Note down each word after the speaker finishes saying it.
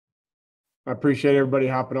I appreciate everybody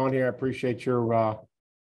hopping on here. I appreciate your,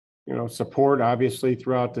 support, obviously,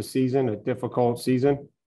 throughout the season, a difficult season.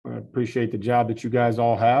 I appreciate the job that you guys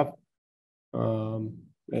all have,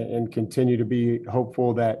 and continue to be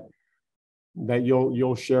hopeful that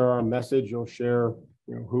you'll share our message, you'll share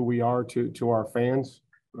who we are to our fans,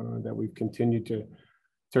 that we've continued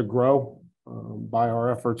to grow by our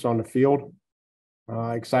efforts on the field.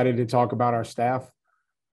 Excited to talk about our staff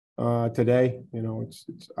today. It's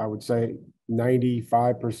I would say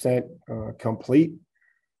 95% complete.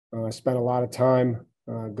 Spent a lot of time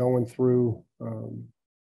going through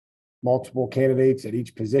multiple candidates at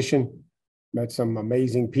each position. Met some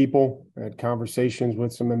amazing people, had conversations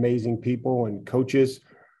with some amazing people and coaches.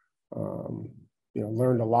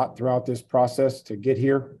 Learned a lot throughout this process to get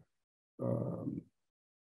here.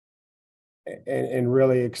 And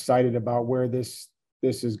really excited about where this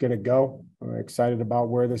is going to go. Excited about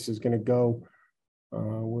where this is going to go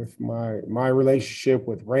with my relationship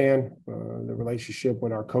with Rand, the relationship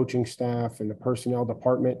with our coaching staff and the personnel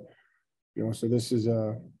department. So this is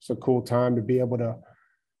it's a cool time to be able to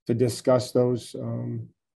discuss those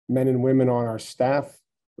men and women on our staff,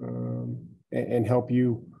 and help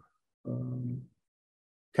you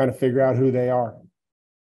kind of figure out who they are.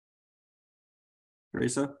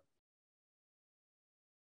 Teresa?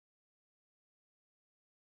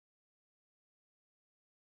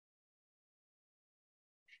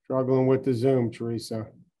 Struggling with the Zoom, Teresa.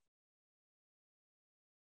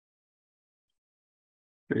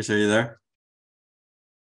 Teresa, are you there?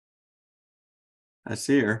 I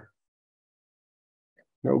see her.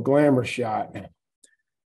 No glamour shot.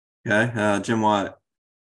 Okay, Jim Watt.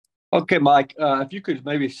 Okay, Mike, if you could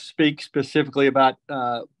maybe speak specifically about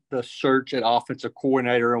the search at offensive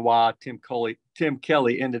coordinator and why Tim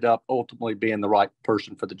Kelly ended up ultimately being the right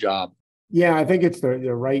person for the job. Yeah, I think it's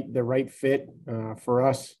the right fit for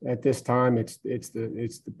us at this time. It's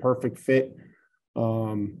the perfect fit.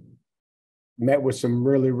 Met with some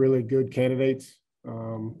really good candidates.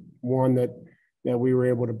 One that we were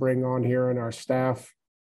able to bring on here in our staff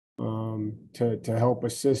to help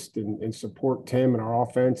assist and support Tim and our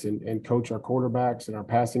offense and coach our quarterbacks and our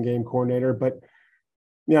passing game coordinator. But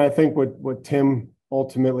I think what Tim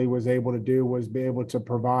ultimately was able to do was be able to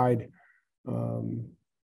provide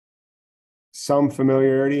some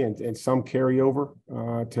familiarity and some carryover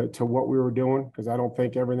to what we were doing, because I don't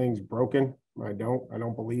think everything's broken. I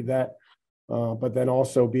don't believe that. But then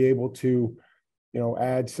also be able to,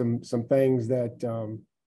 add some things that,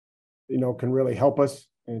 can really help us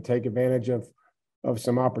and take advantage of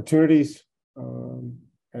some opportunities.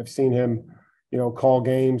 I've seen him, call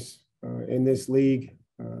games in this league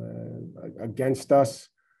against us.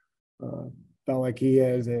 Felt like he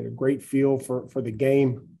has a great feel for the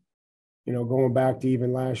game. Going back to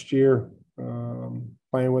even last year,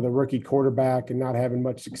 playing with a rookie quarterback and not having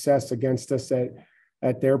much success against us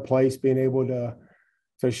at their place, being able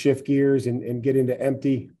to shift gears and get into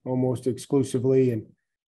empty almost exclusively, and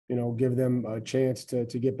give them a chance to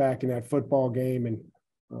get back in that football game. And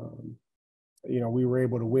we were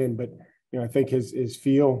able to win. But I think his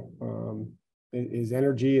feel, his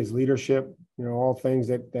energy, his leadership, all things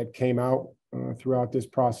that came out throughout this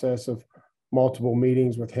process of multiple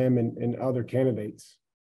meetings with him and other candidates.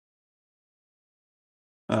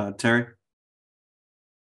 Terry?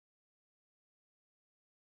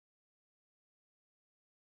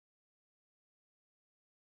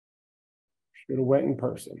 Should have went in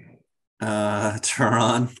person.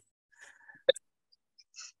 Teron?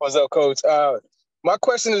 What's up, Coach? My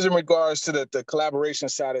question is in regards to the collaboration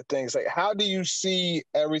side of things. Like, how do you see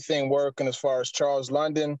everything working as far as Charles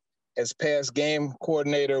London as pass game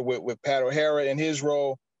coordinator with Pat O'Hara in his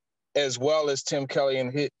role, as well as Tim Kelly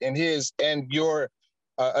and your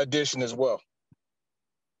addition as well?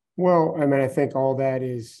 Well, I think all that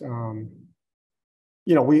is,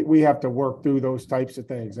 we have to work through those types of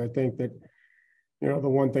things. I think that, the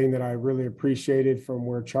one thing that I really appreciated from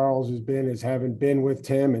where Charles has been is having been with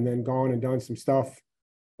Tim and then gone and done some stuff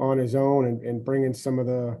on his own and bringing some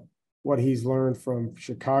of what he's learned from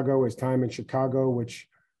Chicago, his time in Chicago, which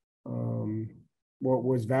what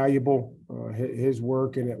was valuable, his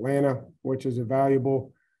work in Atlanta, which is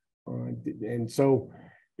valuable. And so,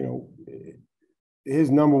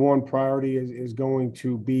 his number one priority is going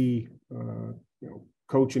to be,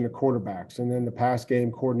 coaching the quarterbacks, and then the pass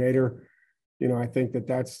game coordinator. I think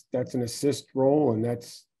that's an assist role, and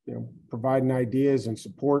that's, providing ideas and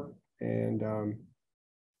support and,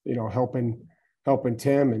 helping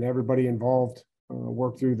Tim and everybody involved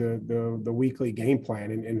work through the weekly game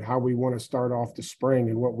plan and how we want to start off the spring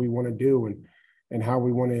and what we want to do and how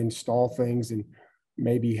we want to install things and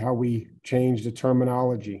maybe how we change the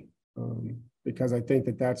terminology. because I think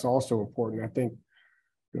that that's also important. I think,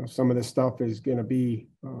 some of this stuff is going to be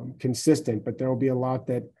consistent, but there'll be a lot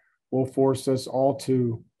that will force us all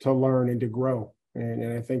to learn and to grow.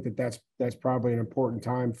 And I think that that's probably an important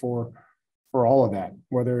time for all of that,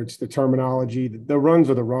 whether it's the terminology, the runs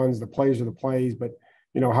are the runs, the plays are the plays, but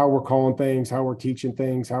how we're calling things, how we're teaching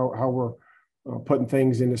things, how we're putting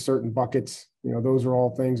things into certain buckets. Those are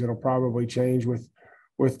all things that'll probably change with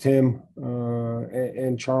Tim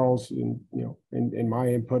and Charles, and my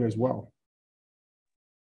input as well.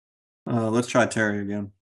 Let's try Terry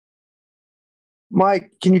again.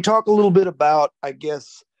 Mike, can you talk a little bit about, I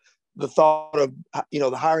guess, the thought of,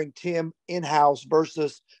 the hiring Tim in-house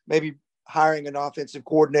versus maybe hiring an offensive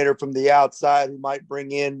coordinator from the outside who might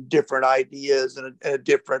bring in different ideas and a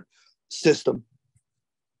different system?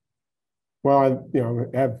 Well,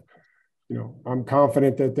 I'm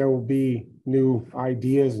confident that there will be new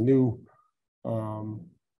ideas, new,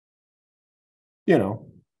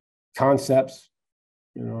 concepts.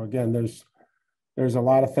 Again, there's a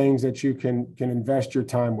lot of things that you can invest your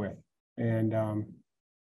time with, and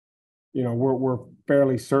we're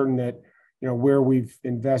fairly certain that where we've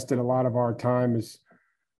invested a lot of our time is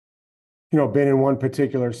been in one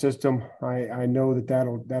particular system. I know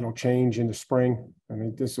that'll change in the spring. I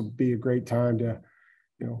think this will be a great time to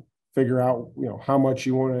figure out how much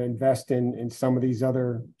you want to invest in some of these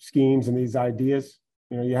other schemes and these ideas.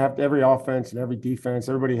 You have to, every offense and every defense,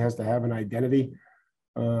 everybody has to have an identity,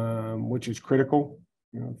 which is critical.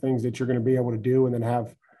 Things that you're going to be able to do and then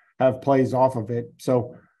have plays off of it.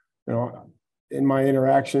 So in my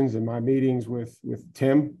interactions and my meetings with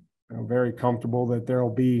Tim, I'm very comfortable that there'll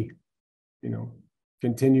be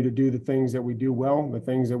continue to do the things that we do well, the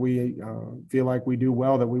things that we feel like we do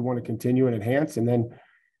well, that we want to continue and enhance, and then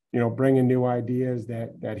bring in new ideas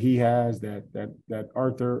that he has, that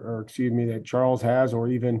Charles has, or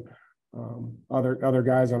even other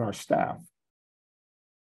guys on our staff.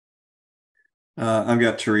 I've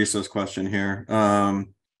got Teresa's question here.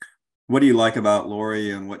 What do you like about Lori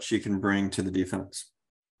and what she can bring to the defense?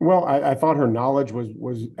 Well, I thought her knowledge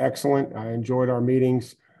was excellent. I enjoyed our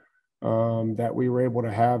meetings that we were able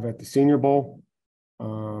to have at the Senior Bowl.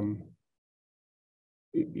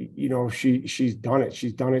 She's done it.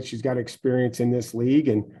 She's done it. She's got experience in this league,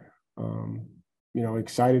 and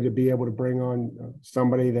excited to be able to bring on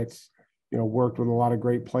somebody that's worked with a lot of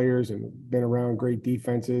great players and been around great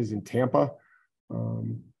defenses in Tampa.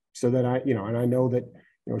 So that and I know that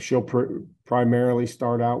she'll primarily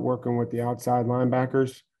start out working with the outside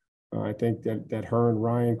linebackers. I think that her and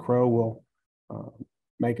Ryan Crow will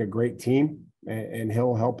make a great team, and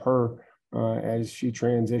he'll help her as she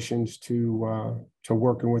transitions to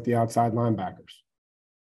working with the outside linebackers.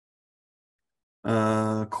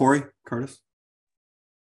 Corey Curtis.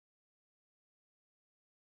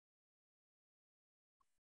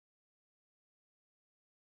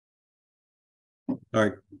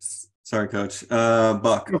 Sorry, Coach.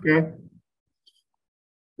 Buck. Okay.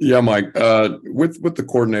 Yeah, Mike. With the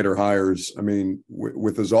coordinator hires, I mean,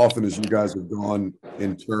 with as often as you guys have gone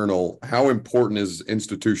internal, how important is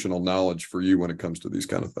institutional knowledge for you when it comes to these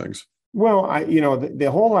kind of things? Well, the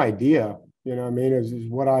whole idea, is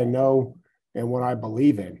what I know and what I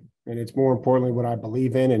believe in, and it's more importantly what I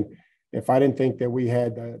believe in. And if I didn't think that we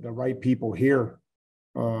had the right people here,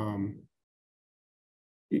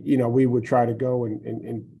 we would try to go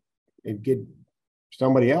and get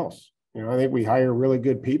somebody else. I think we hire really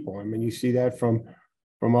good people. I mean, you see that from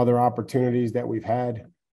other opportunities that we've had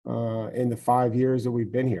in the 5 years that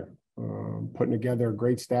we've been here, putting together a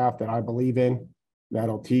great staff that I believe in,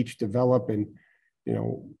 that'll teach, develop, and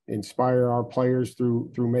inspire our players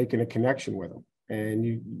through making a connection with them. And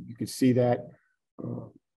you could see that.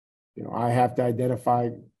 I have to identify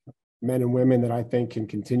men and women that I think can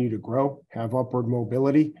continue to grow, have upward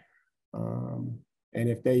mobility, and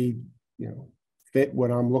if they fit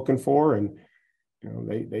what I'm looking for, and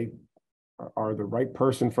they are the right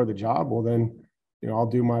person for the job, well then I'll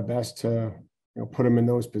do my best to put them in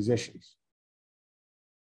those positions.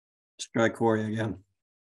 Let's try Corey again.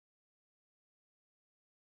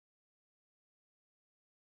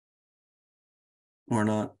 Or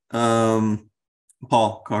not.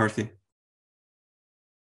 Paul Carthy.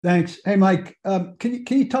 Thanks. Hey, Mike, can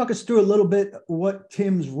you talk us through a little bit what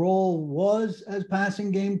Tim's role was as passing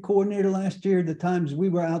game coordinator last year? The times we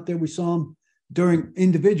were out there, we saw him during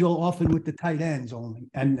individual, often with the tight ends only.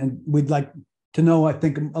 And we'd like to know, I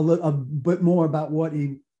think, a bit more about what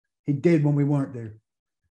he did when we weren't there.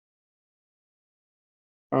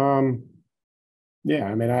 Yeah,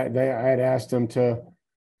 I mean, I had asked him to,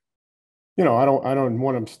 I don't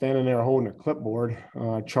want him standing there holding a clipboard,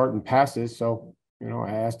 charting passes. So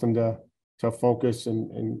I asked him to focus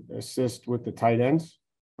and assist with the tight ends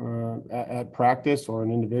at practice, or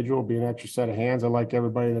an individual, be an extra set of hands. I like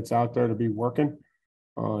everybody that's out there to be working,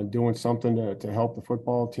 doing something to help the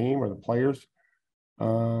football team or the players.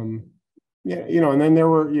 Yeah, and then there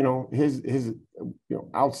were, his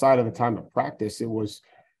outside of the time of practice, it was,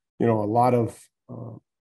 a lot of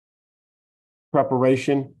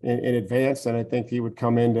preparation in advance. And I think he would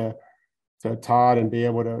come into Todd and be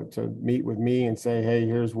able to meet with me and say, hey,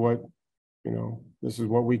 here's what, this is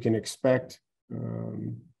what we can expect.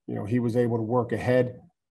 He was able to work ahead.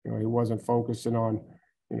 He wasn't focusing on,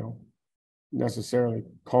 necessarily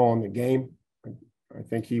calling the game. I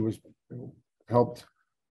think he was helped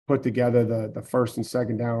put together the first and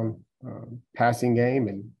second down passing game,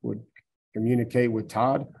 and would communicate with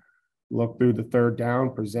Todd, look through the third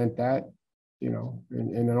down, present that,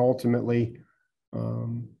 and then ultimately,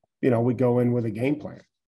 we go in with a game plan,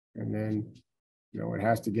 and then, it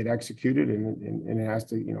has to get executed, and it has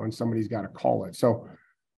to, and somebody's got to call it. So,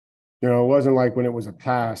 it wasn't like when it was a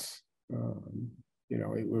pass,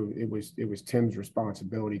 it was Tim's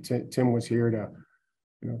responsibility. Tim was here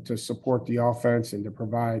to support the offense and to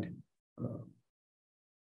provide,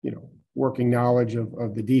 working knowledge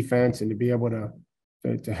of the defense, and to be able to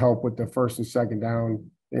help with the first and second down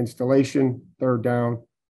installation, third down,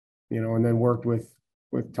 and then worked with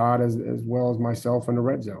Todd as well as myself in the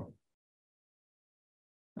red zone.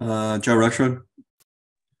 Joe Rexrod.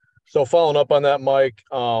 So following up on that, Mike,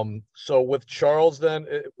 so with Charles, then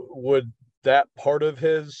would that part of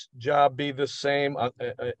his job be the same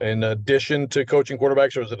in addition to coaching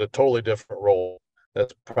quarterbacks, or is it a totally different role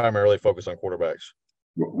that's primarily focused on quarterbacks?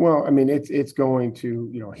 Well, I mean, it's going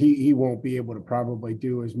to, he won't be able to probably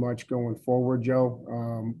do as much going forward,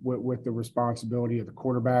 Joe, with the responsibility of the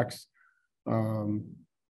quarterbacks.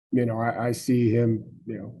 I see him,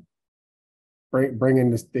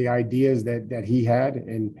 bringing the ideas that he had,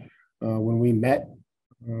 and when we met,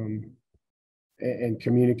 and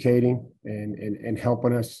communicating and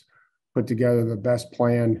helping us put together the best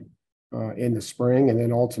plan in the spring, and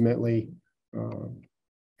then ultimately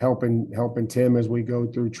helping Tim as we go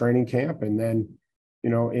through training camp, and then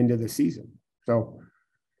into the season. So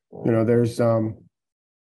there's one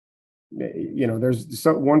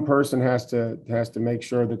person has to make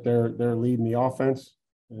sure that they're leading the offense,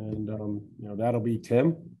 and that'll be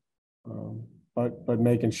Tim, but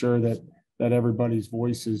making sure that everybody's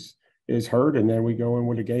voice is heard, and then we go in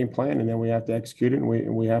with a game plan, and then we have to execute it, and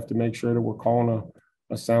we have to make sure that we're calling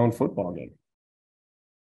a sound football game.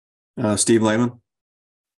 Steve Lehman.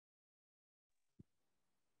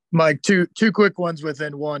 Mike, two quick ones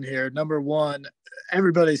within one here. Number one,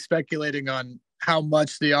 everybody's speculating on how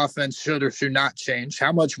much the offense should or should not change.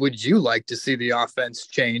 How much would you like to see the offense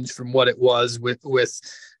change from what it was with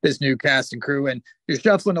this new cast and crew? And you're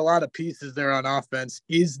shuffling a lot of pieces there on offense.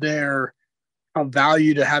 Is there a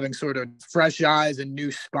value to having sort of fresh eyes and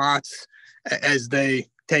new spots as they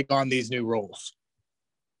take on these new roles?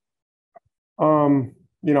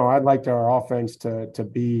 I'd like our offense to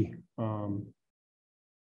be,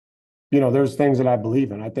 there's things that I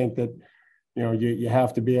believe in. I think that, you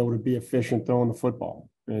have to be able to be efficient throwing the football,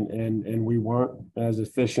 and we weren't as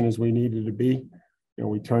efficient as we needed to be.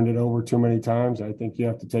 We turned it over too many times. I think you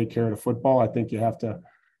have to take care of the football. I think you have to,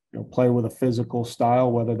 play with a physical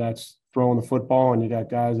style, whether that's throwing the football and you got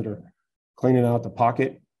guys that are cleaning out the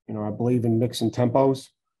pocket. I believe in mixing tempos,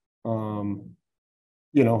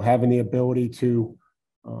 having the ability to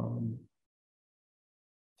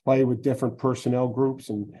play with different personnel groups,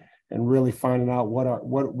 and really finding out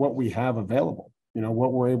what we have available,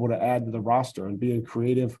 what we're able to add to the roster, and being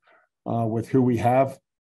creative with who we have,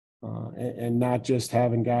 and not just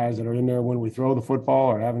having guys that are in there when we throw the football,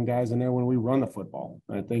 or having guys in there when we run the football.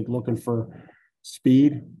 I think looking for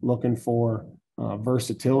speed, looking for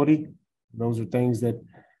versatility. Those are things that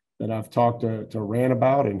I've talked to Rand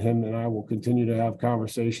about, and him and I will continue to have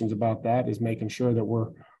conversations about. That is making sure that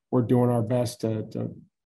we're doing our best to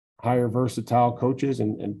hire versatile coaches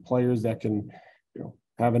and players that can,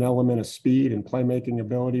 have an element of speed and playmaking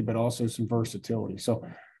ability, but also some versatility. So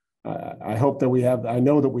I hope that I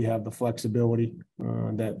know that we have the flexibility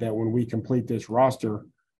that when we complete this roster,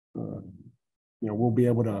 we'll be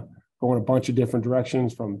able to go in a bunch of different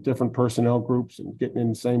directions from different personnel groups, and getting in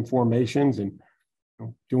the same formations, and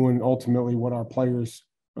doing ultimately what our players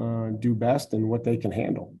do best and what they can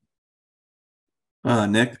handle.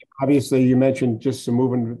 Nick, obviously you mentioned just some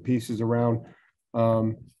moving pieces around.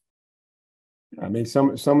 I mean,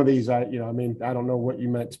 some of these, I don't know what you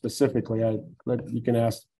meant specifically. You can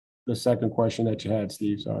ask the second question that you had,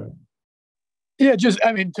 Steve. Sorry. Yeah, just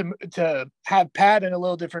I mean to have Pat in a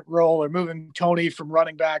little different role or moving Tony from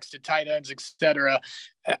running backs to tight ends, et cetera.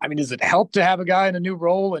 I mean, does it help to have a guy in a new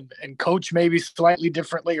role and coach maybe slightly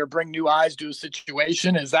differently or bring new eyes to a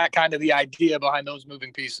situation? Is that kind of the idea behind those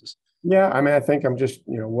moving pieces? Yeah, I mean, I think I'm just,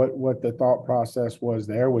 what the thought process was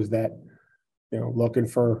there was that, looking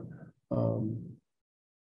for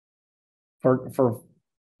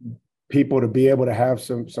people to be able to have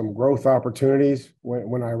some growth opportunities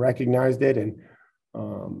when I recognized it, and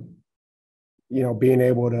being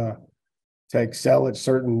able to excel at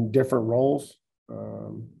certain different roles,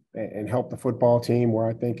 and help the football team where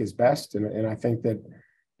I think is best, and I think that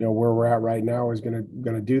where we're at right now is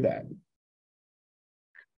gonna do that.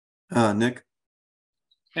 Nick.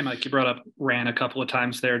 Hey, Mike, you brought up Rand a couple of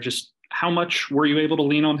times there. Just how much were you able to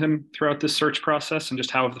lean on him throughout this search process, and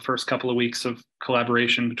just how have the first couple of weeks of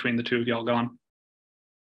collaboration between the two of y'all gone?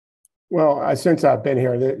 Well, since I've been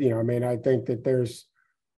here, I think that there's,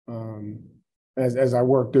 as I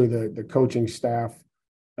work through the coaching staff,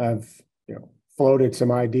 I've, floated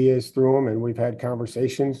some ideas through them, and we've had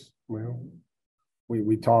conversations.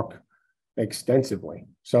 We talk extensively.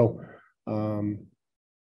 So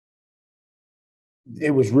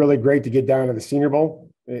it was really great to get down to the Senior Bowl.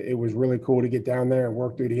 It was really cool to get down there and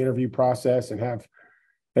work through the interview process and have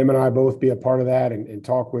him and I both be a part of that and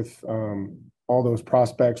talk with all those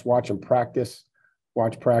prospects, watch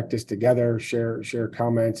practice together, share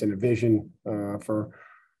comments and a vision for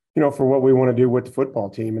what we want to do with the football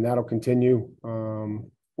team. And that'll continue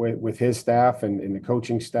with his staff and the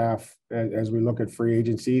coaching staff as we look at free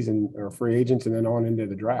agents and then on into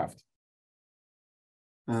the draft.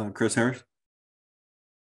 Chris Harris.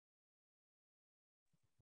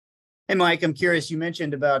 Hey, Mike, I'm curious. You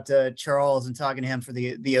mentioned about Charles and talking to him for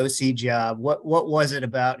the OC job. What was it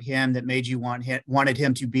about him that made you wanted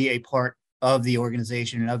him to be a part of the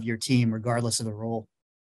organization and of your team, regardless of the role?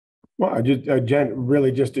 Well, I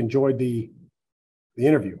really just enjoyed the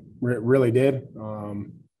interview. Really did.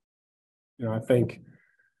 I think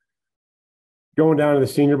going down to the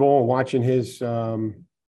Senior Bowl and watching his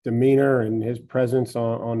demeanor and his presence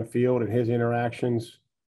on the field and his interactions,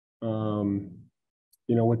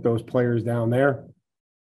 with those players down there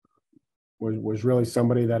was really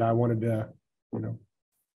somebody that I wanted to,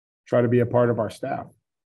 try to be a part of our staff.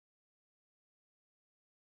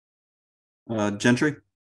 Gentry.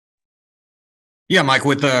 Yeah, Mike,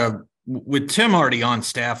 with Tim already on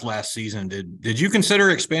staff last season, did you consider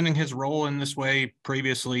expanding his role in this way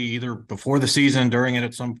previously, either before the season, during it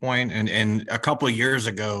at some point? And a couple of years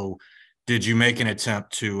ago, did you make an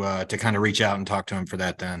attempt to kind of reach out and talk to him for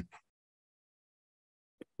that then?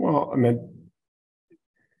 Well, I mean,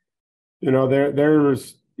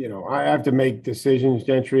 there's, I have to make decisions,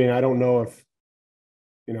 Gentry, and I don't know if,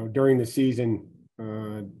 during the season,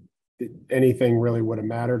 anything really would have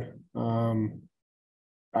mattered.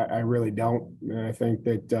 I really don't. And I think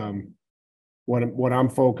that what I'm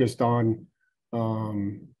focused on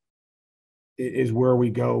is where we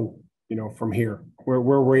go, from here, where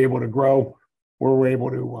we're able to grow, where we're able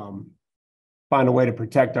to find a way to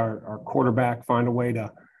protect our quarterback, find a way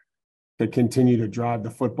to continue to drive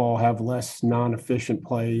the football, have less non-efficient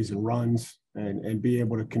plays and runs, and be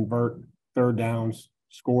able to convert third downs,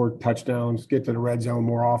 score touchdowns, get to the red zone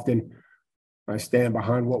more often. I stand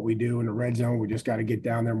behind what we do in the red zone. We just got to get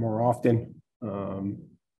down there more often. And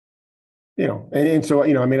so,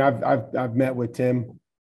 I mean, I've met with Tim.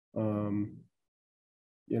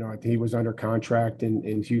 He was under contract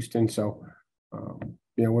in Houston. So,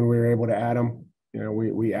 when we were able to add him,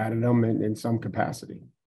 we added him in some capacity.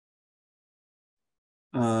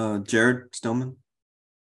 Jared Stillman.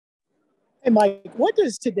 Hey, Mike, what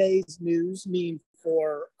does today's news mean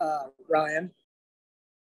for Ryan?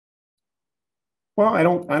 Well, I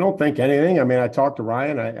don't think anything. I mean, I talked to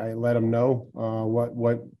Ryan. I let him know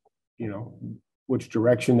which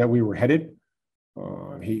direction that we were headed.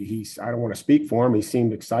 He's I don't want to speak for him. He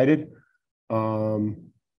seemed excited, about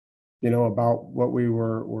what we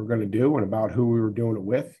were going to do and about who we were doing it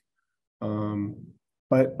with.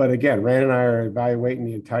 But again, Rand and I are evaluating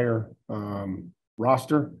the entire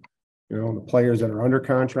roster. The players that are under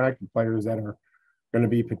contract, the players that are going to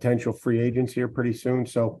be potential free agents here pretty soon.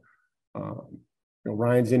 So.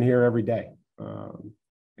 Ryan's in here every day,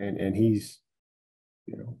 and he's,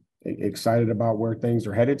 excited about where things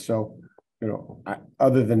are headed. So,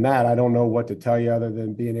 other than that, I don't know what to tell you other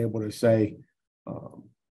than being able to say,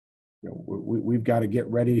 we've got to get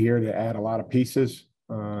ready here to add a lot of pieces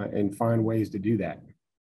and find ways to do that.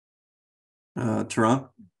 Teron?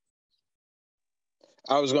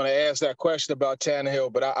 I was going to ask that question about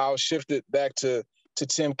Tannehill, but I'll shift it back to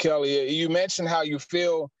Tim Kelly. You mentioned how you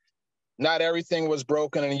feel not everything was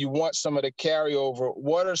broken and you want some of the carryover.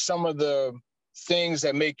 What are some of the things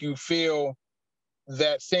that make you feel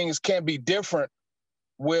that things can be different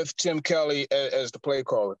with Tim Kelly as the play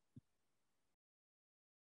caller?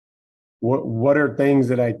 What are things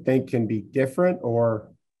that I think can be different,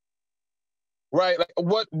 or? Right. Like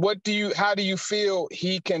how do you feel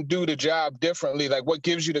he can do the job differently? Like what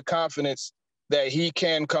gives you the confidence that he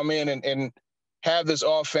can come in and have this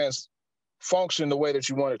offense function the way that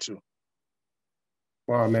you want it to?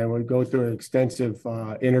 Wow, man, we go through an extensive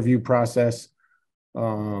interview process,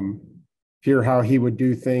 hear how he would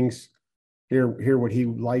do things, hear what he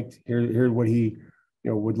liked, hear what he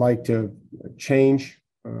would like to change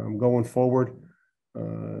going forward.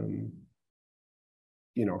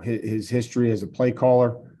 His history as a play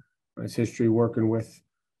caller, his history working with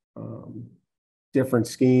different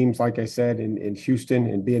schemes, like I said, in Houston,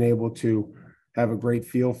 and being able to have a great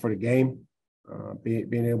feel for the game,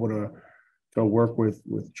 being able to work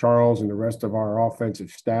with Charles and the rest of our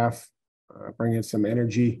offensive staff, bringing some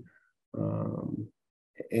energy,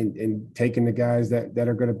 and taking the guys that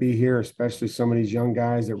are going to be here, especially some of these young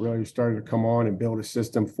guys that really started to come on, and build a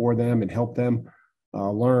system for them and help them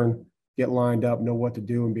learn, get lined up, know what to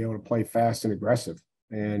do, and be able to play fast and aggressive.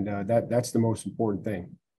 And that's the most important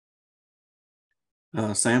thing.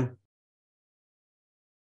 Sam?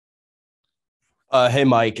 Hey,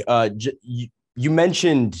 Mike, you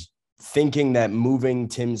mentioned thinking that moving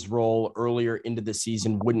Tim's role earlier into the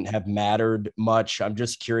season wouldn't have mattered much. I'm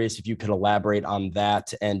just curious if you could elaborate on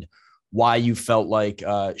that and why you felt like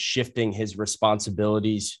shifting his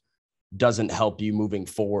responsibilities doesn't help you moving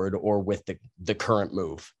forward or with the current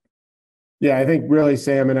move. Yeah, I think really,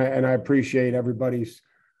 Sam, and I appreciate everybody's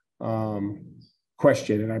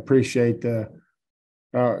question, and I appreciate the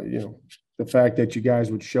fact that you guys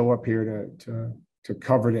would show up here to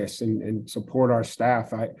cover this and support our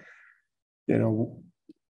staff.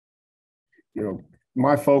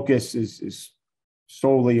 My focus is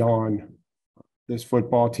solely on this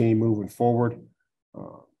football team moving forward,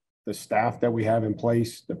 the staff that we have in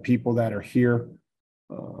place, the people that are here,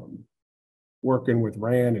 working with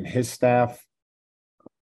Rand and his staff,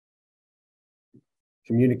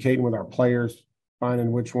 communicating with our players,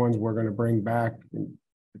 finding which ones we're going to bring back, and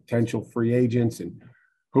potential free agents, and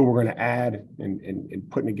who we're going to add, and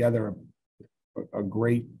putting together a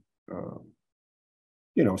great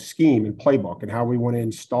scheme and playbook, and how we want to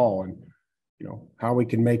install, and how we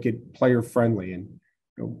can make it player friendly, and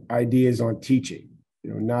ideas on teaching,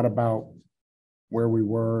 not about where we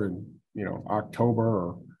were in October,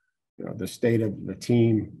 or the state of the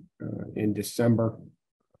team in December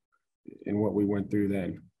and what we went through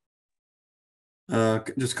then.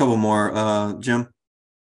 Just a couple more. Jim?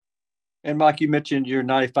 And Mike, you mentioned your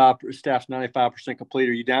staff's 95% complete.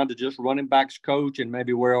 Are you down to just running backs coach, and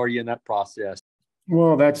maybe where are you in that process?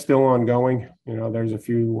 Well, that's still ongoing. There's a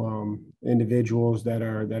few individuals that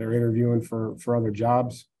are interviewing for other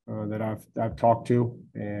jobs that I've talked to,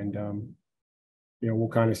 and we'll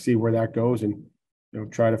kind of see where that goes, and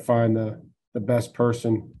try to find the best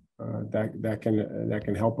person that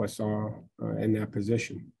can help us in that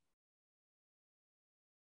position.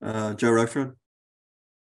 Joe Rexford?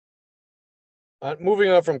 Moving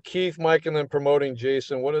on from Keith, Mike, and then promoting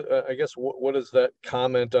Jason, what is that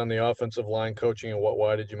comment on the offensive line coaching, and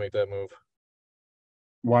why did you make that move?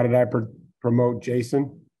 Why did I promote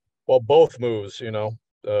Jason? Well, both moves, moving on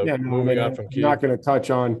from Keith. I'm not going to touch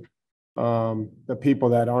on the people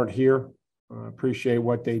that aren't here. Appreciate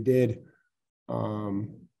what they did.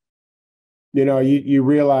 You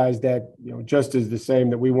realize that, just as the same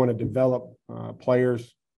that we want to develop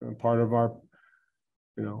players, part of our,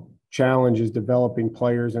 challenge is developing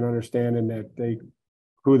players and understanding that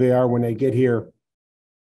who they are when they get here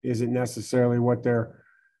isn't necessarily what their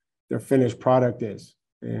finished product is.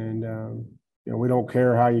 And, we don't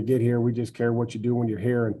care how you get here. We just care what you do when you're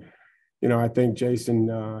here. And, I think Jason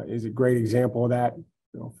is a great example of that,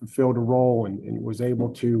 fulfilled a role and was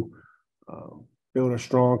able to build a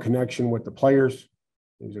strong connection with the players.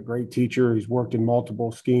 He's a great teacher. He's worked in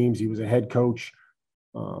multiple schemes. He was a head coach.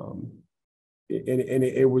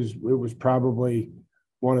 It was probably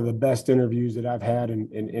one of the best interviews that I've had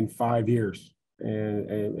in 5 years,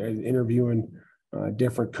 and interviewing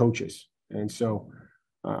different coaches. And so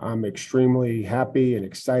I'm extremely happy and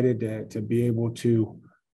excited to be able to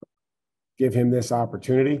give him this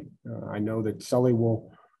opportunity. I know that Sully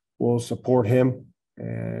will support him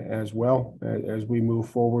as well as we move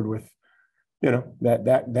forward with,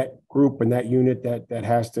 that group and that unit that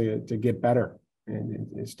has to get better.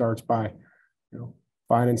 And it starts by,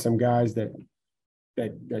 finding some guys that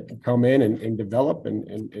can come in and develop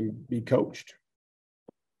and be coached.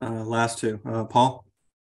 Last two. Paul?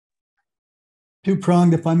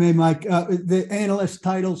 Two-pronged, if I may, Mike. The analyst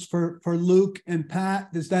titles for Luke and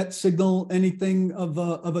Pat, does that signal anything of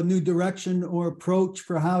a new direction or approach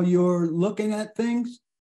for how you're looking at things?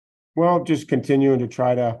 Well, just continuing to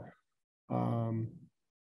try to,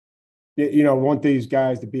 want these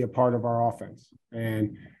guys to be a part of our offense,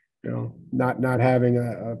 and not having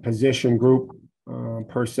a position group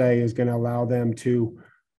per se is going to allow them to,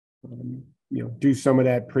 do some of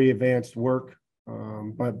that pre-advanced work,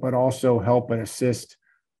 but also help and assist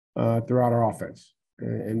throughout our offense.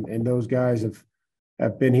 And those guys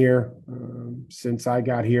have been here since I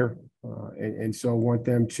got here, and so I want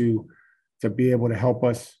them to be able to help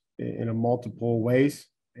us in a multiple ways,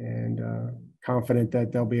 and confident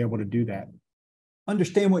that they'll be able to do that.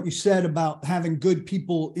 Understand what you said about having good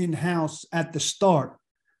people in-house at the start,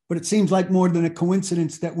 but it seems like more than a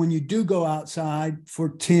coincidence that when you do go outside for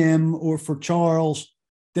Tim or for Charles,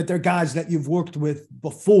 that they're guys that you've worked with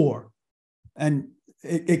before. And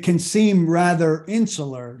it can seem rather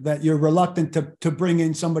insular that you're reluctant to bring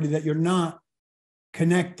in somebody that you're not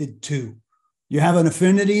connected to. You have an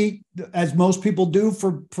affinity, as most people do,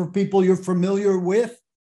 for people you're familiar with?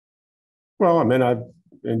 Well, I mean, I've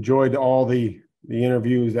enjoyed all the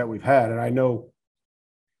interviews that we've had, and I know,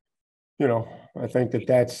 I think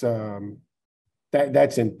that's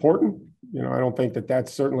important. I don't think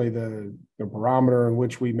that's certainly the barometer in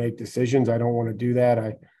which we make decisions. I don't want to do that.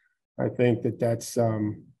 I think that's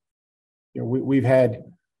we've had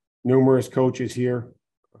numerous coaches here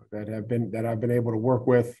that I've been able to work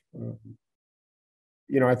with.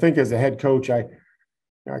 I think as a head coach, I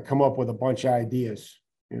come up with a bunch of ideas.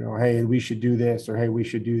 Hey, we should do this, or hey, we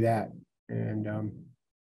should do that. And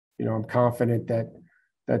I'm confident that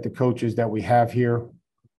the coaches that we have here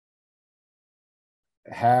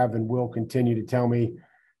have and will continue to tell me,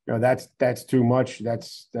 that's too much.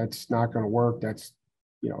 That's not going to work. That's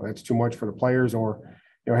too much for the players, or,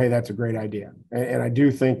 hey, that's a great idea. And I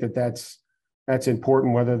do think that's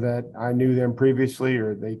important, whether that I knew them previously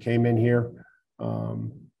or they came in here,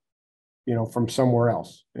 from somewhere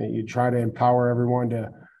else. And you try to empower everyone to,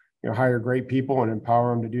 hire great people and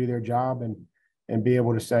empower them to do their job, and be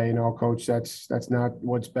able to say, coach, that's not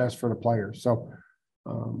what's best for the players. So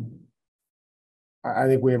I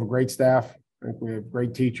think we have a great staff. I think we have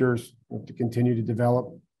great teachers. We have to continue to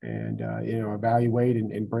develop and, evaluate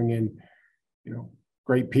and bring in,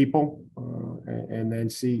 great people, and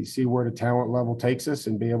then see where the talent level takes us,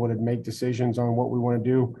 and be able to make decisions on what we want to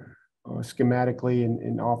do schematically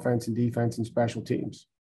in offense and defense and special teams.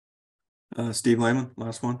 Steve Lehman,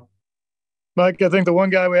 last one. Mike, I think the one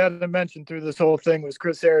guy we hadn't mentioned through this whole thing was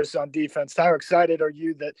Chris Harris on defense. How excited are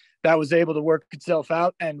you that was able to work itself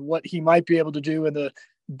out, and what he might be able to do in the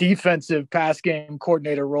defensive pass game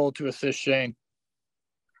coordinator role to assist Shane?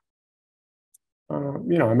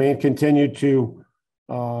 Continue to,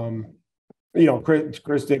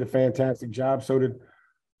 Chris did a fantastic job. So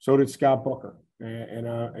did Scott Booker,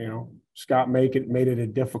 and Scott made it a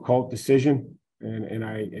difficult decision, and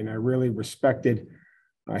I really respected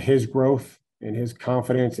his growth and his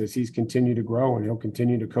confidence as he's continued to grow, and he'll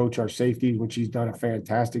continue to coach our safety, which he's done a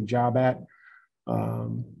fantastic job at.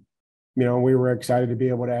 We were excited to be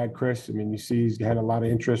able to add Chris. You see, he's had a lot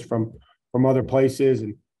of interest from other places,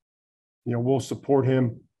 and we'll support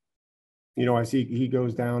him, as he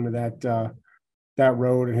goes down to that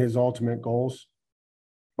road and his ultimate goals.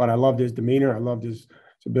 But I loved his demeanor. I loved his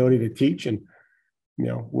ability to teach, and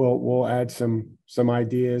we'll add some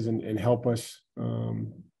ideas and help us,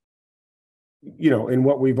 in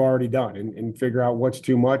what we've already done, and figure out what's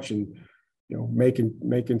too much, and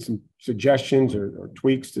making some suggestions or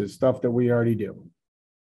tweaks to stuff that we already do.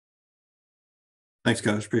 Thanks,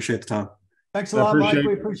 guys. Appreciate the time. Thanks a lot, Mike.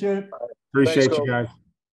 We appreciate it. Appreciate you guys.